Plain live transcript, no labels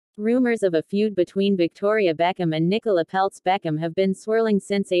Rumors of a feud between Victoria Beckham and Nicola Peltz Beckham have been swirling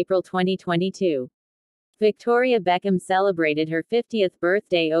since April 2022. Victoria Beckham celebrated her 50th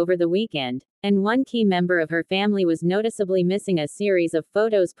birthday over the weekend, and one key member of her family was noticeably missing. A series of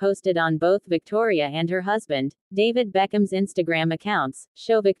photos posted on both Victoria and her husband, David Beckham's Instagram accounts,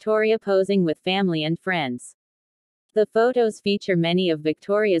 show Victoria posing with family and friends. The photos feature many of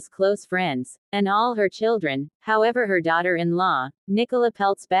Victoria's close friends, and all her children. However, her daughter-in-law, Nicola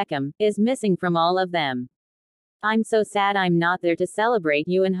Peltz Beckham, is missing from all of them. "I'm so sad I'm not there to celebrate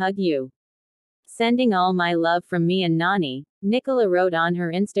you and hug you. Sending all my love from me and Nani," Nicola wrote on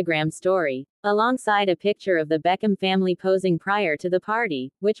her Instagram story, alongside a picture of the Beckham family posing prior to the party,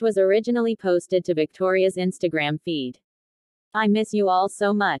 which was originally posted to Victoria's Instagram feed. "I miss you all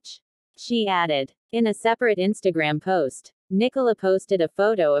so much," she added. In a separate Instagram post, Nicola posted a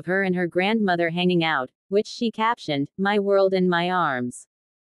photo of her and her grandmother hanging out, which she captioned, "My world in my arms."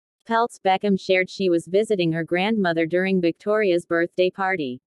 Peltz Beckham shared she was visiting her grandmother during Victoria's birthday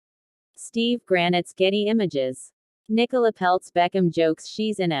party. Steve Granite's Getty Images. Nicola Peltz Beckham jokes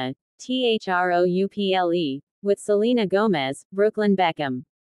she's in a THROUPLE with Selena Gomez, Brooklyn Beckham.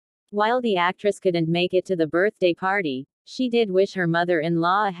 While the actress couldn't make it to the birthday party, she did wish her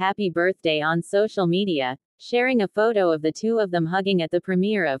mother-in-law a happy birthday on social media, sharing a photo of the two of them hugging at the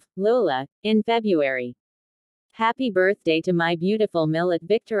premiere of Lola in February. "Happy birthday to my beautiful millet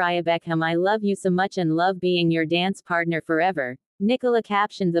Victoria Beckham. I love you so much and love being your dance partner forever," Nicola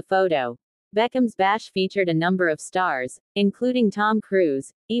captioned the photo. Beckham's bash featured a number of stars, including Tom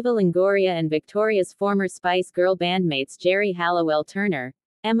Cruise, Eva Longoria and Victoria's former Spice Girl bandmates Jerry Halliwell Turner,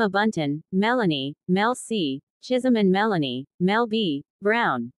 Emma Bunton, Melanie, Mel C. Chisholm and Melanie, Mel B.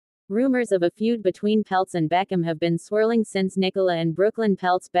 Brown. Rumors of a feud between Peltz and Beckham have been swirling since Nicola and Brooklyn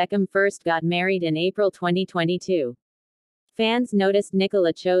Peltz Beckham first got married in April 2022. Fans noticed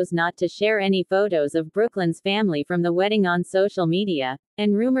Nicola chose not to share any photos of Brooklyn's family from the wedding on social media,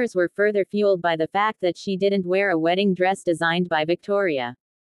 and rumors were further fueled by the fact that she didn't wear a wedding dress designed by Victoria.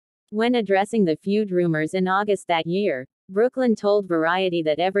 When addressing the feud rumors in August that year, Brooklyn told Variety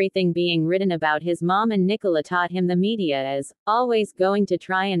that everything being written about his mom and Nicola taught him the media is always going to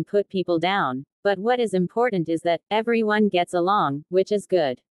try and put people down, but what is important is that everyone gets along, which is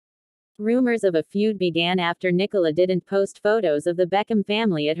good. Rumors of a feud began after Nicola didn't post photos of the Beckham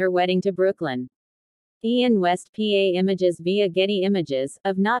family at her wedding to Brooklyn. Ian West PA images via Getty Images,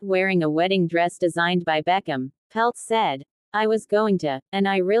 of not wearing a wedding dress designed by Beckham. Peltz said, "I was going to, and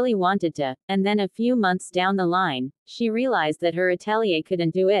I really wanted to, and then a few months down the line, she realized that her atelier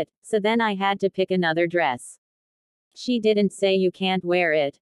couldn't do it, so then I had to pick another dress. She didn't say you can't wear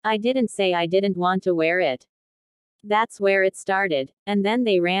it. I didn't say I didn't want to wear it. That's where it started, and then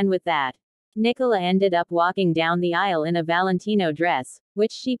they ran with that." Nicola ended up walking down the aisle in a Valentino dress,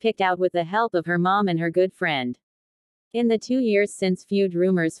 which she picked out with the help of her mom and her good friend. In the 2 years since feud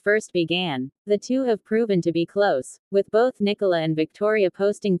rumors first began, the two have proven to be close, with both Nicola and Victoria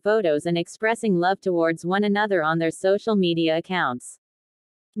posting photos and expressing love towards one another on their social media accounts.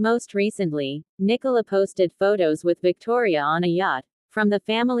 Most recently, Nicola posted photos with Victoria on a yacht, from the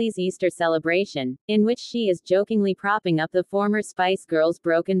family's Easter celebration, in which she is jokingly propping up the former Spice Girl's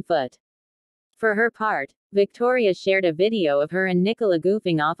broken foot. For her part, Victoria shared a video of her and Nicola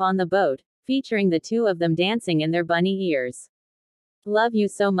goofing off on the boat, featuring the two of them dancing in their bunny ears. "Love you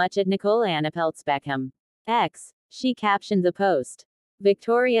so much at Nicola Anna Peltz Beckham. X," she captioned the post.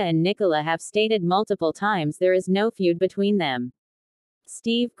 Victoria and Nicola have stated multiple times there is no feud between them.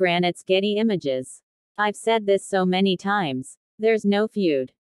 Steve Granite's Getty Images. "I've said this so many times. There's no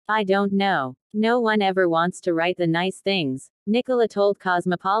feud. I don't know. No one ever wants to write the nice things," Nicola told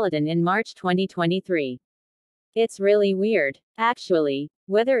Cosmopolitan in March 2023. "It's really weird, actually,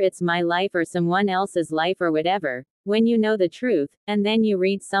 whether it's my life or someone else's life or whatever, when you know the truth, and then you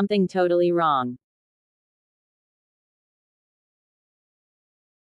read something totally wrong.